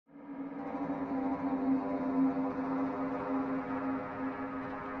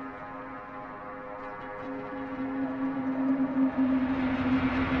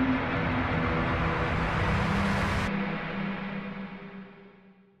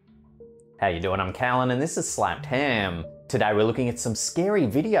How you doing? I'm Callan and this is Slapped Ham. Today we're looking at some scary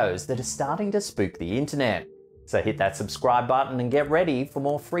videos that are starting to spook the internet. So hit that subscribe button and get ready for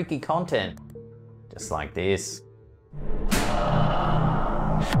more freaky content. Just like this.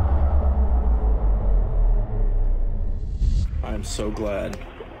 I'm so glad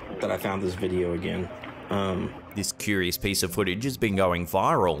that I found this video again. This curious piece of footage has been going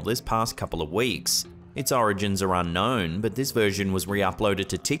viral this past couple of weeks. Its origins are unknown, but this version was re-uploaded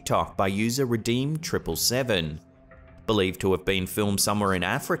to TikTok by user Redeem777. Believed to have been filmed somewhere in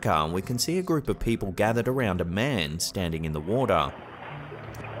Africa, we can see a group of people gathered around a man standing in the water.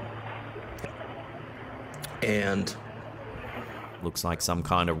 And looks like some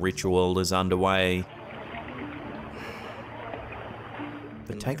kind of ritual is underway.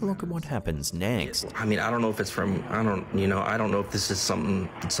 But take a look at what happens next. I mean, I don't know if it's from, I don't know if this is some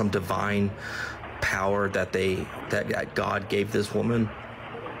divine power that God gave this woman.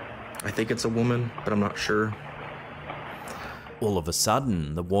 I think it's a woman, but I'm not sure. All of a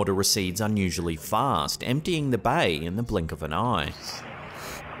sudden, the water recedes unusually fast, emptying the bay in the blink of an eye.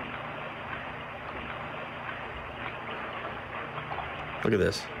 Look at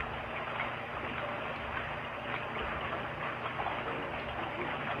this.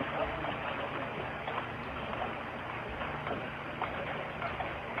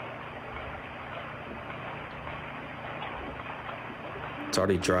 It's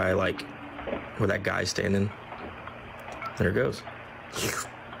already dry, like where that guy's standing. There it goes.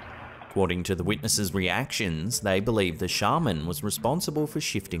 According to the witnesses' reactions, they believe the shaman was responsible for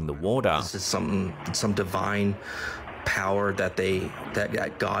shifting the water. This is some divine power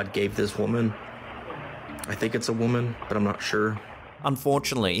that God gave this woman. I think it's a woman, but I'm not sure.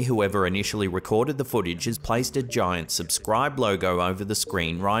 Unfortunately, whoever initially recorded the footage has placed a giant subscribe logo over the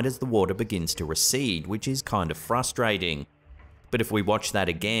screen right as the water begins to recede, which is kind of frustrating. But if we watch that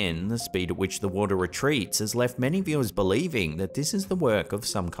again, the speed at which the water retreats has left many viewers believing that this is the work of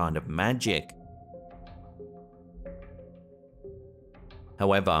some kind of magic.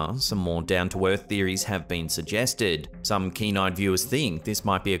 However, some more down-to-earth theories have been suggested. Some keen-eyed viewers think this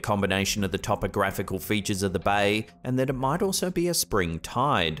might be a combination of the topographical features of the bay and that it might also be a spring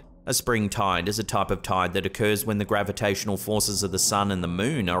tide. A spring tide is a type of tide that occurs when the gravitational forces of the sun and the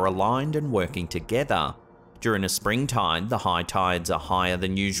moon are aligned and working together. During a spring tide, the high tides are higher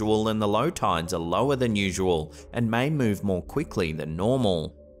than usual and the low tides are lower than usual and may move more quickly than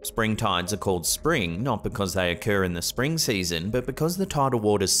normal. Spring tides are called spring not because they occur in the spring season, but because the tidal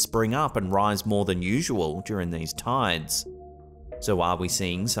waters spring up and rise more than usual during these tides. So are we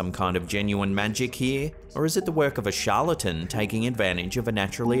seeing some kind of genuine magic here? Or is it the work of a charlatan taking advantage of a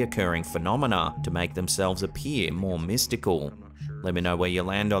naturally occurring phenomena to make themselves appear more mystical? Let me know where you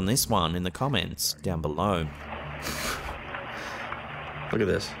land on this one in the comments down below. Look at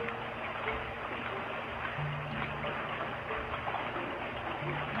this.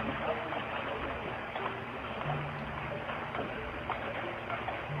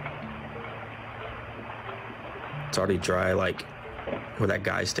 It's already dry, like where that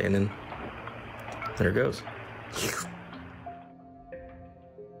guy's standing. There it goes.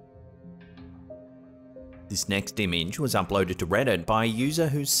 This next image was uploaded to Reddit by a user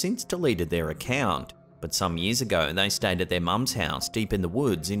who's since deleted their account, but some years ago they stayed at their mum's house deep in the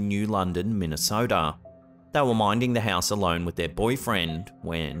woods in New London, Minnesota. They were minding the house alone with their boyfriend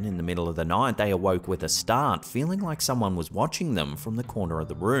when, in the middle of the night, they awoke with a start, feeling like someone was watching them from the corner of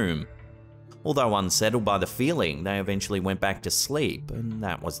the room. Although unsettled by the feeling, they eventually went back to sleep, and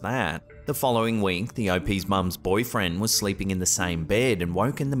that was that. The following week, the OP's mum's boyfriend was sleeping in the same bed and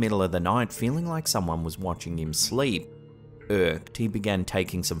woke in the middle of the night feeling like someone was watching him sleep. Irked, he began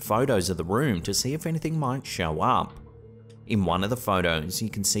taking some photos of the room to see if anything might show up. In one of the photos,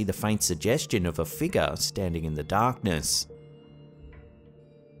 you can see the faint suggestion of a figure standing in the darkness.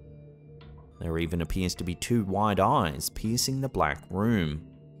 There even appears to be two wide eyes piercing the black room.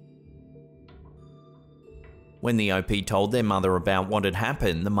 When the OP told their mother about what had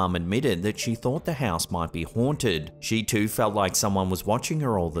happened, the mum admitted that she thought the house might be haunted. She too felt like someone was watching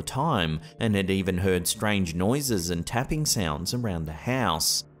her all the time, and had even heard strange noises and tapping sounds around the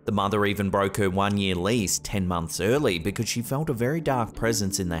house. The mother even broke her 1-year lease 10 months early because she felt a very dark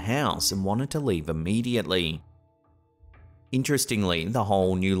presence in the house and wanted to leave immediately. Interestingly, the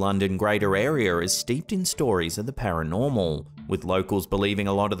whole New London greater area is steeped in stories of the paranormal, with locals believing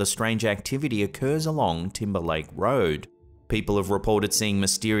a lot of the strange activity occurs along Timberlake Road. People have reported seeing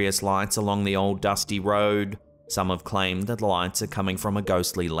mysterious lights along the old dusty road. Some have claimed that the lights are coming from a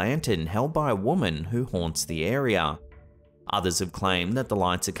ghostly lantern held by a woman who haunts the area. Others have claimed that the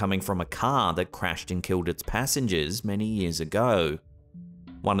lights are coming from a car that crashed and killed its passengers many years ago.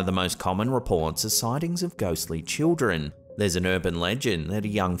 One of the most common reports are sightings of ghostly children. There's an urban legend that a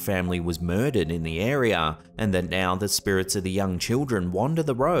young family was murdered in the area, and that now the spirits of the young children wander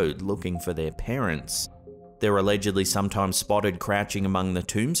the road looking for their parents. They're allegedly sometimes spotted crouching among the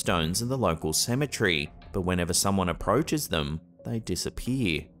tombstones of the local cemetery, but whenever someone approaches them, they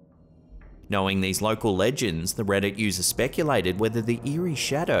disappear. Knowing these local legends, the Reddit user speculated whether the eerie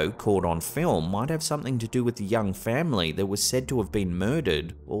shadow caught on film might have something to do with the young family that was said to have been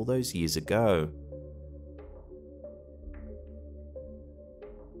murdered all those years ago.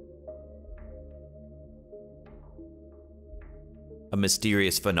 A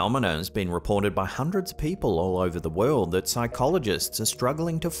mysterious phenomenon has been reported by hundreds of people all over the world that psychologists are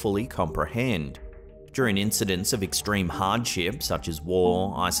struggling to fully comprehend. During incidents of extreme hardship, such as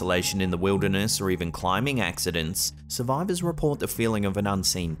war, isolation in the wilderness, or even climbing accidents, survivors report the feeling of an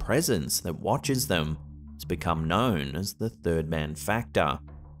unseen presence that watches them. It's become known as the third man factor.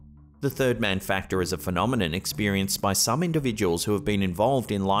 The third man factor is a phenomenon experienced by some individuals who have been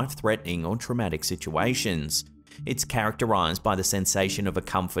involved in life-threatening or traumatic situations. It's characterized by the sensation of a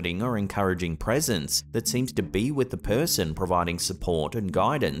comforting or encouraging presence that seems to be with the person, providing support and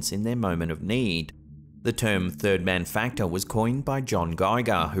guidance in their moment of need. The term third man factor was coined by John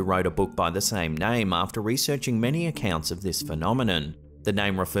Geiger, who wrote a book by the same name after researching many accounts of this phenomenon. The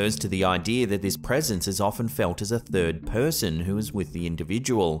name refers to the idea that this presence is often felt as a third person who is with the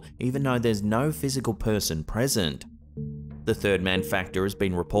individual, even though there's no physical person present. The third man factor has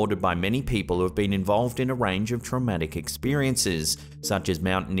been reported by many people who have been involved in a range of traumatic experiences, such as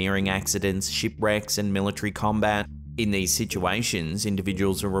mountaineering accidents, shipwrecks, and military combat. In these situations,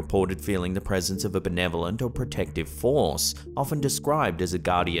 individuals are reported feeling the presence of a benevolent or protective force, often described as a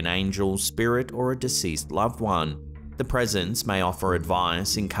guardian angel, spirit, or a deceased loved one. The presence may offer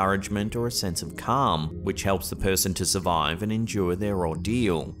advice, encouragement, or a sense of calm, which helps the person to survive and endure their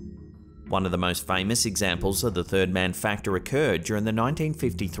ordeal. One of the most famous examples of the third man factor occurred during the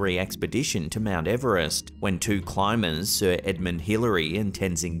 1953 expedition to Mount Everest, when two climbers, Sir Edmund Hillary and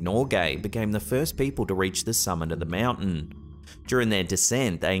Tenzing Norgay, became the first people to reach the summit of the mountain. During their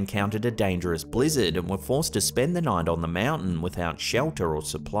descent, they encountered a dangerous blizzard and were forced to spend the night on the mountain without shelter or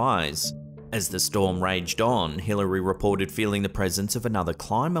supplies. As the storm raged on, Hillary reported feeling the presence of another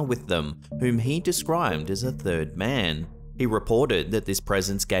climber with them, whom he described as a third man. He reported that this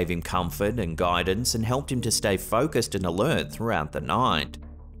presence gave him comfort and guidance and helped him to stay focused and alert throughout the night.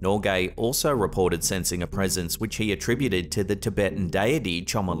 Norgay also reported sensing a presence which he attributed to the Tibetan deity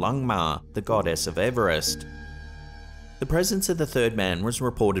Chomolungma, the goddess of Everest. The presence of the third man was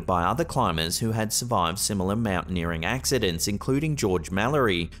reported by other climbers who had survived similar mountaineering accidents, including George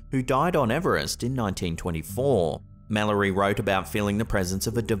Mallory, who died on Everest in 1924. Mallory wrote about feeling the presence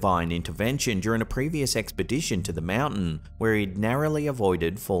of a divine intervention during a previous expedition to the mountain, where he'd narrowly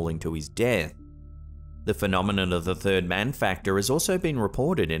avoided falling to his death. The phenomenon of the third man factor has also been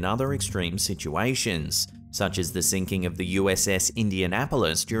reported in other extreme situations, such as the sinking of the USS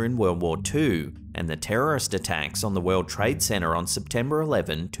Indianapolis during World War II, and the terrorist attacks on the World Trade Center on September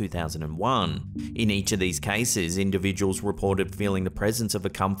 11, 2001. In each of these cases, individuals reported feeling the presence of a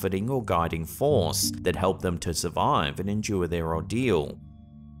comforting or guiding force that helped them to survive and endure their ordeal.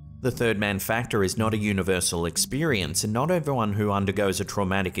 The third man factor is not a universal experience, and not everyone who undergoes a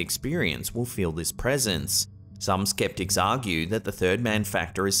traumatic experience will feel this presence. Some skeptics argue that the third man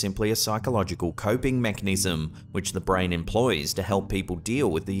factor is simply a psychological coping mechanism which the brain employs to help people deal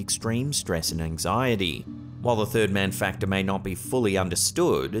with the extreme stress and anxiety. While the third man factor may not be fully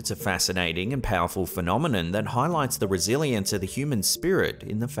understood, it's a fascinating and powerful phenomenon that highlights the resilience of the human spirit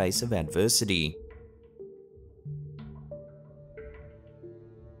in the face of adversity.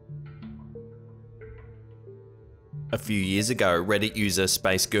 A few years ago, Reddit user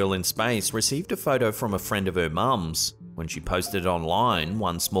Space Girl in Space received a photo from a friend of her mum's. When she posted it online,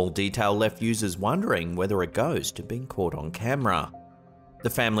 one small detail left users wondering whether a ghost had been caught on camera. The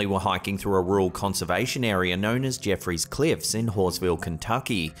family were hiking through a rural conservation area known as Jeffrey's Cliffs in Horseville,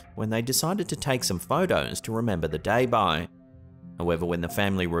 Kentucky, when they decided to take some photos to remember the day by. However, when the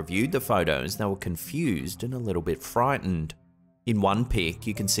family reviewed the photos, they were confused and a little bit frightened. In one pic,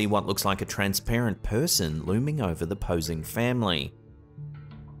 you can see what looks like a transparent person looming over the posing family.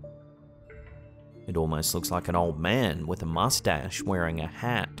 It almost looks like an old man with a mustache wearing a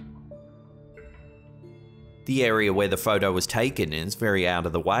hat. The area where the photo was taken is very out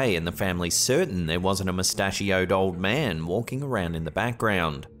of the way, and the family's certain there wasn't a mustachioed old man walking around in the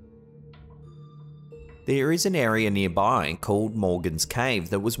background. There is an area nearby called Morgan's Cave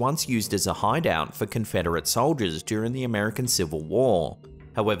that was once used as a hideout for Confederate soldiers during the American Civil War.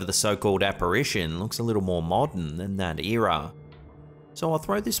 However, the so-called apparition looks a little more modern than that era. So I'll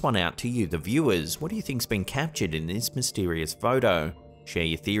throw this one out to you, the viewers. What do you think's been captured in this mysterious photo? Share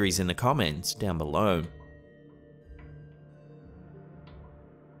your theories in the comments down below.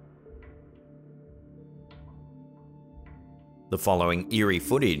 The following eerie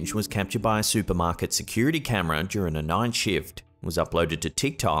footage was captured by a supermarket security camera during a night shift. It was uploaded to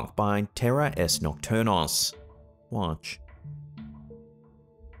TikTok by Terra S Nocturnos. Watch.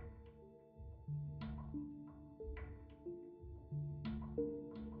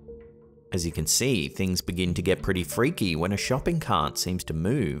 As you can see, things begin to get pretty freaky when a shopping cart seems to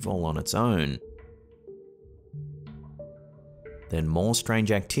move all on its own. Then more strange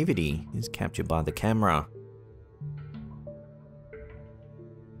activity is captured by the camera.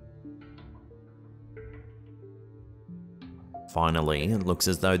 Finally, it looks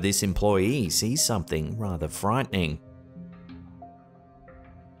as though this employee sees something rather frightening.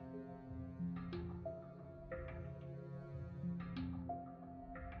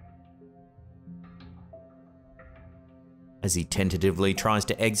 As he tentatively tries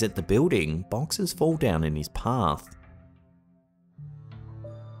to exit the building, boxes fall down in his path.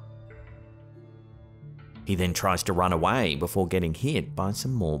 He then tries to run away before getting hit by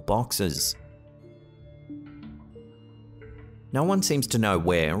some more boxes. No one seems to know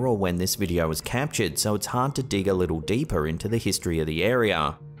where or when this video was captured, so it's hard to dig a little deeper into the history of the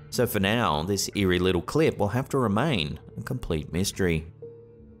area. So for now, this eerie little clip will have to remain a complete mystery.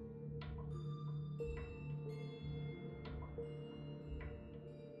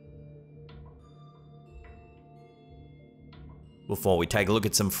 Before we take a look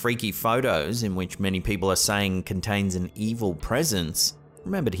at some freaky photos in which many people are saying contains an evil presence,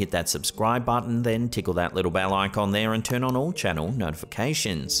 remember to hit that subscribe button, then tickle that little bell icon there and turn on all channel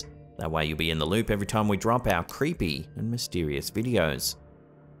notifications. That way you'll be in the loop every time we drop our creepy and mysterious videos.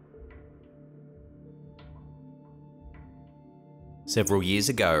 Several years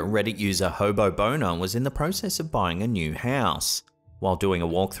ago, Reddit user Hobo Boner was in the process of buying a new house. While doing a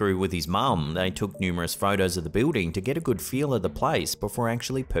walkthrough with his mum, they took numerous photos of the building to get a good feel of the place before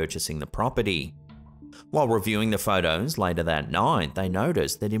actually purchasing the property. While reviewing the photos later that night, they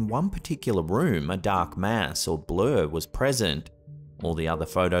noticed that in one particular room, a dark mass or blur was present. All the other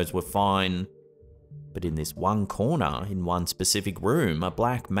photos were fine, but in this one corner, in one specific room, a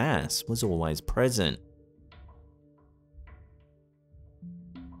black mass was always present.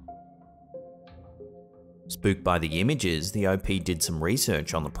 Spooked by the images, the OP did some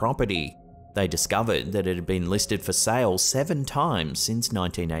research on the property. They discovered that it had been listed for sale 7 times since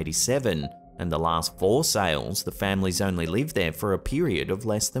 1987, and the last 4 sales, the families only lived there for a period of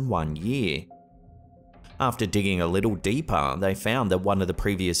less than 1 year. After digging a little deeper, they found that one of the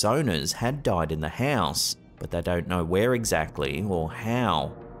previous owners had died in the house, but they don't know where exactly or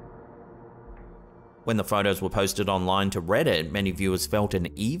how. When the photos were posted online to Reddit, many viewers felt an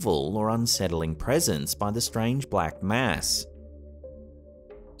evil or unsettling presence by the strange black mass.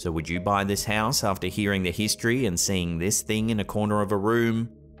 So would you buy this house after hearing the history and seeing this thing in a corner of a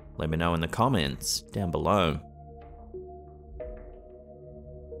room? Let me know in the comments down below.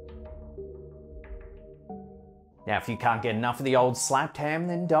 Now, if you can't get enough of the old slapped ham,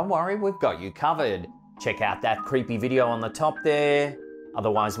 then don't worry, we've got you covered. Check out that creepy video on the top there.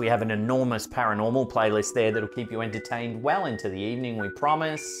 Otherwise, we have an enormous paranormal playlist there that'll keep you entertained well into the evening, we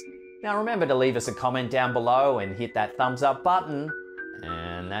promise. Now remember to leave us a comment down below and hit that thumbs up button.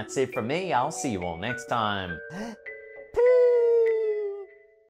 And that's it from me. I'll see you all next time.